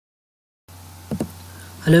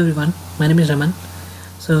Hello everyone, my name is Raman.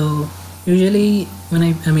 So usually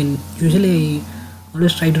usually I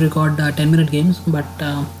always try to record 10-minute games, but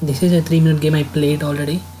this is a 3-minute game I played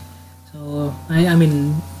already. So I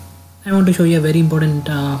want to show you a very important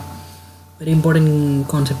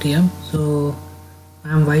concept here. So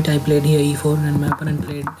I am white. I played here e4, and my opponent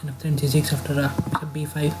played f3 c6 after bishop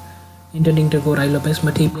b5, intending to go Ruy Lopez,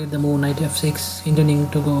 but he played the move knight f6, intending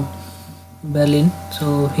to go Berlin.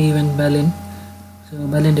 So he went Berlin. So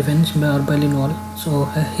Berlin defense or Berlin wall. So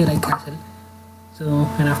here I castle. So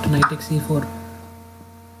and after knight takes c4,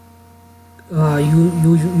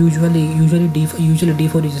 usually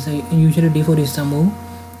d4 is the move,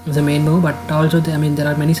 is the main move. But also there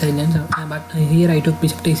are many silence. But here I took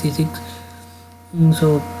bishop takes c6.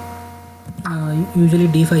 So usually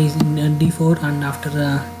d5 is in d4, and after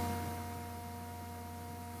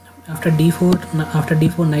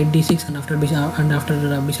d4 knight d6, and after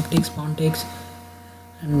bishop takes pawn takes,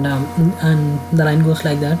 and the line goes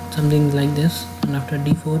like that, something like this. And after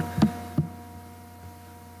d4,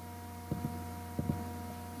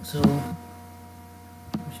 so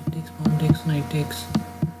bishop takes pawn takes knight takes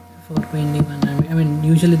for queen d1.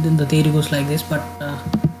 Usually the theory goes like this, but I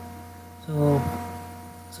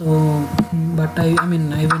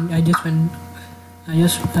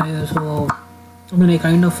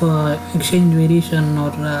kind of exchange variation,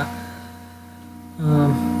 or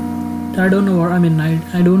I don't know what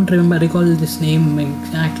I don't recall this name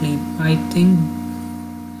exactly. I think,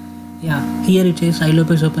 yeah, here it says Ruy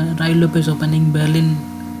Lopez opening Berlin.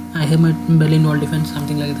 I have my Berlin wall defense,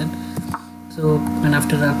 something like that. So and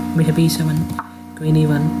after bishop e7, queen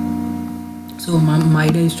e1. So my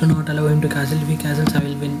idea is to not allow him to castle. If he castles,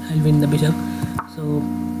 I'll win the bishop. So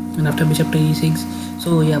and after bishop to e6.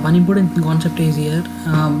 So yeah, one important concept is here.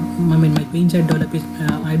 My queen side develop is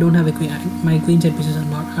I don't have a queen. My queen side pieces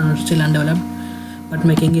are still undeveloped, but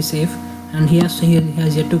my king is safe, and he has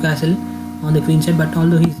yet to castle on the queen side. But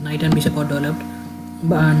although his knight and bishop are developed,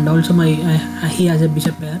 and also he has a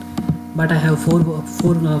bishop pair, but I have four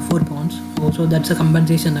pawns. Also, that's a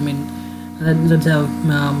compensation.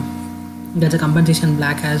 That's a compensation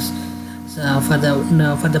black has for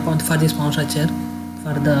this pawn structure,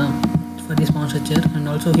 for this pawn structure. And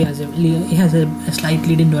also he has a slight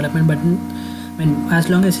lead in development. But as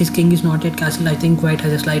long as his king is not yet castled, I think white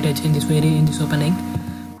has a slight edge in this opening.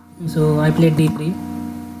 So I played d3.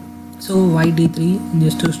 So white d3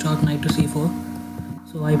 just to stop knight to c4.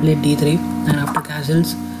 So I played d3, and after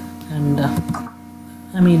castles, and I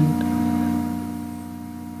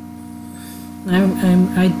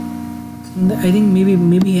think maybe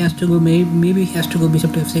he has to go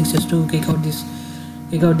bishop to f6 just to kick out this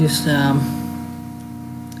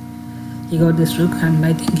rook. And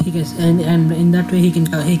I think he gets, and in that way he can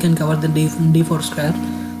cover the d4 square.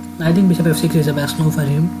 I think bishop f6 is the best move for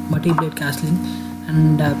him, but he played castling,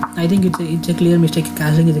 and I think it's a clear mistake.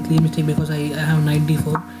 Castling is a clear mistake because I have knight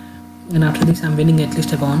d4, and after this I'm winning at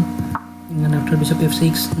least a pawn. And after bishop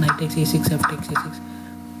f6, knight takes e6, f takes e6.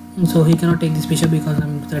 So he cannot take this bishop because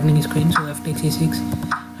I'm threatening his queen. So f takes e6.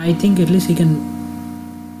 I think at least he can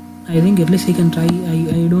try.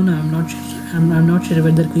 I don't know. I'm not sure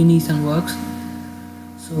whether queen e7 works.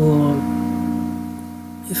 So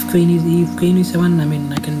if queen e7,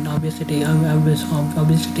 I can obviously take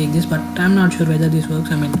this, but I'm not sure whether this works.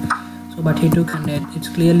 But he took, and it's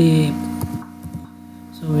clearly.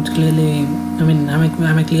 So it's clearly.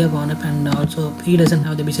 I'm a clear pawn up, and also he doesn't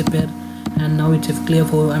have the bishop pair. And now it's a clear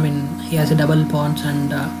 4. He has a double pawns,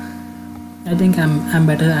 and I think I'm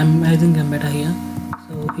better. I think I'm better here.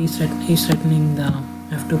 So he's threatening the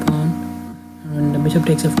f2 pawn, and the bishop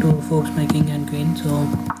takes f2, forks my king and queen. So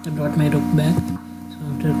I brought my rook back. So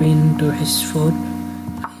after queen to h4,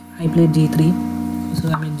 I played g3. So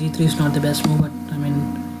g3 is not the best move, but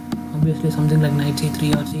obviously something like knight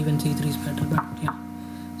c3 or even c3 is better. But yeah.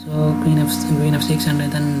 So queen f6, and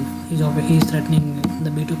then he's threatening the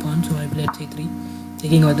b2 pawn. So I played c3,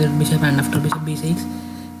 taking out the bishop, and after bishop b6.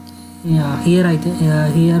 Yeah, here I think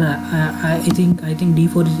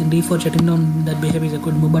d4 shutting down that bishop is a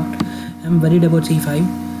good move, but I'm worried about c5.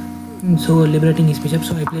 So liberating his bishop.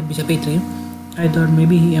 So I played bishop a3. I thought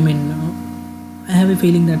maybe I have a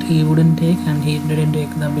feeling that he wouldn't take, and he didn't take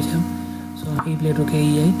the bishop. So he played rook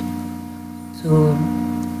e8. So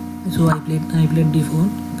I played d4,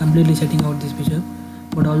 completely shutting out this bishop.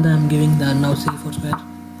 But although I'm giving the now c4 square,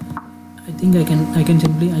 I think I can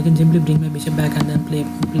simply bring my bishop back and then play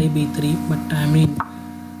b3. But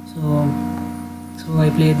so I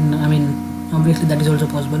played. Obviously that is also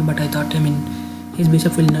possible. But I thought his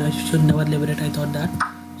bishop should never liberate. I thought that.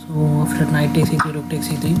 So after knight takes e3, rook takes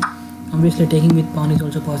e3, Obviously taking with pawn is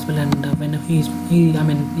also possible, and when he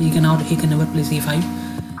can never play c5,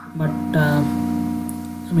 but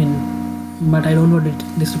but I don't want to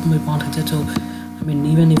disrupt my pawn structure. So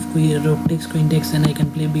even if rook takes, queen takes, then I can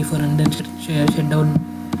play b4 and then shut down.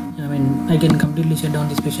 I can completely shut down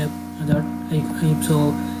this bishop.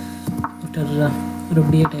 So after rook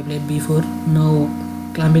d8 I played b4, now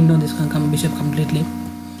clamping down this bishop completely.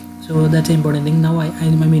 So that's the important thing. Now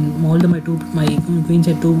although my queen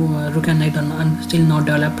side 2 rook and knight are still not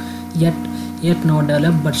developed yet not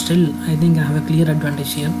developed, but still I think I have a clear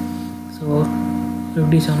advantage here. So rook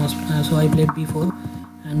d7 was so I played b4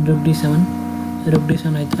 and rook d7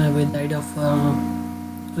 I with the idea of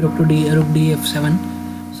rook df7.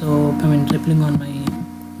 So tripling on my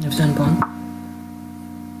f7 pawn.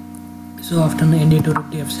 So after nd to rook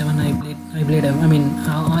df7 I played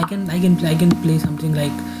I can play something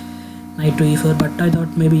like knight to e4, but I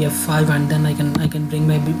thought maybe f5 and then I can bring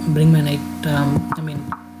my knight.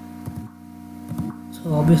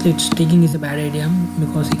 So obviously taking is a bad idea,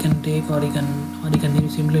 because he can take, or he can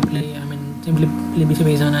simply play bishop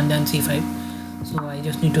a7 and then c5. So I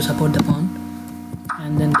just need to support the pawn,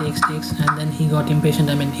 and then takes, and then he got impatient.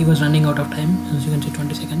 He was running out of time, as you can see,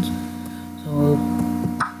 20 seconds. So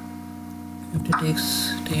after takes,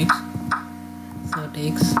 so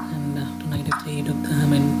takes, and after knight f3 he took the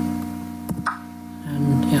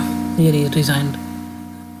and yeah, here he resigned.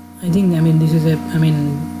 I think this is a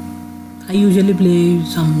I usually play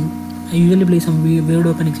some weird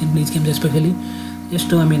openings in these games, especially just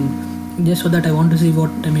to just so that I want to see what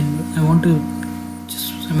I want to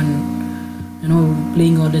just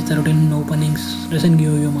playing all this routine openings doesn't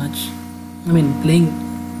give you much.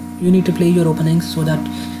 You need to play your openings so that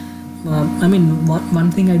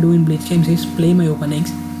one thing I do in Blitz games is play my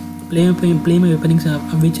openings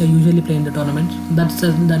which I usually play in the tournaments. That's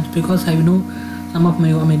because I know some of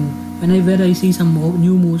my whenever I see some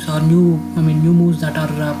new moves or new moves that are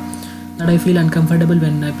that I feel uncomfortable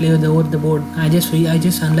when I play over the board, I just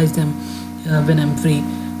analyze them when I'm free,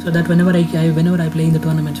 so that whenever I play in the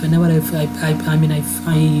tournaments, whenever I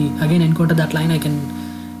again encounter that line, I can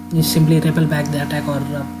just simply repel back the attack, or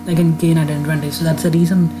I can gain an advantage. So that's the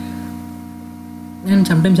reason. And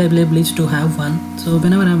sometimes I play Blitz to have fun. So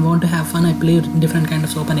whenever I want to have fun, I play different kind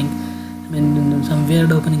of opening. Some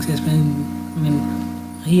weird openings.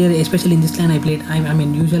 Here, especially in this line, I played.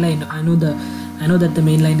 Usually I know that the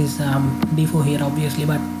main line is d4 here, obviously.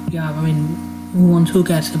 But yeah, who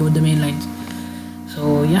cares about the main lines?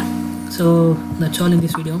 So yeah, so that's all in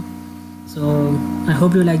this video. So I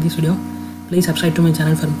hope you like this video. Please subscribe to my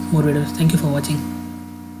channel for more videos. Thank you for watching.